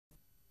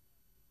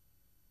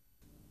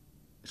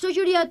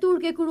Shoqëria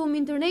turke Kurum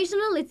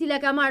International, e cila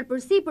ka marrë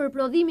përsipër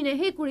prodhimin e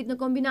hekurit në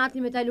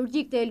Kombinatin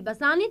Metalurgjik të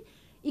Elbasanit,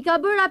 i ka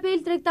bërë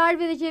apel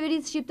tregtarëve dhe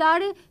qeverisë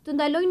shqiptare të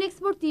ndalojnë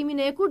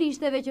eksportimin e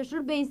hekurishteve që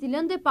shërbejnë si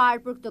lëndë e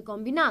parë për këtë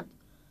kombinat.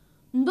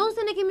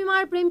 Ndonëse ne kemi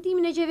marrë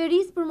premtimin e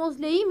qeverisë për mos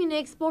lejimin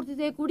e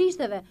eksportit të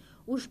hekurishteve,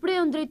 u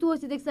shprehën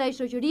drejtuesit e kësaj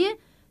shoqërie,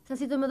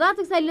 sasi të mëdha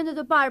të kësaj lëndë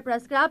të parë pra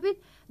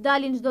skrapit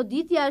dalin çdo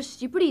ditë jashtë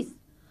Shqipërisë.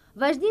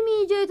 Vazhdimi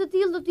i një gjëje të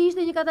tillë do të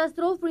ishte një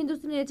katastrofë për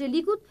industrinë e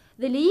çelikut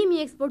dhe lejimi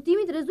i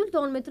eksportimit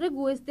rezulton me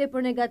tregues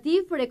tepër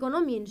negativ për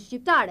ekonominë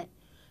shqiptare.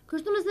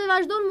 Kështu nëse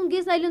vazhdon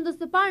mungesa e lëndës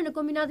së parë në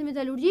Kombinatin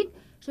Metalurgjik,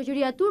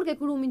 shoqëria turke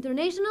Kurum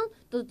International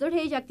do të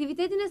tërheqë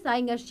aktivitetin e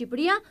saj nga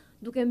Shqipëria,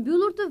 duke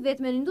mbyllur të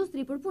vetmen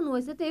industri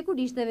përpunuese të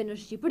hekurishteve në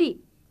Shqipëri.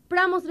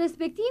 Pra mos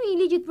respektimi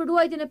i ligjit për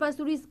ruajtjen e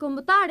pasurisë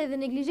kombëtare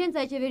dhe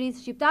neglizhenca e qeverisë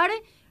shqiptare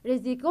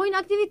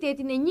rrezikojnë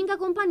aktivitetin e një nga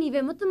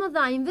kompanive më të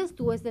mëdha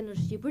investuese në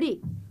Shqipëri.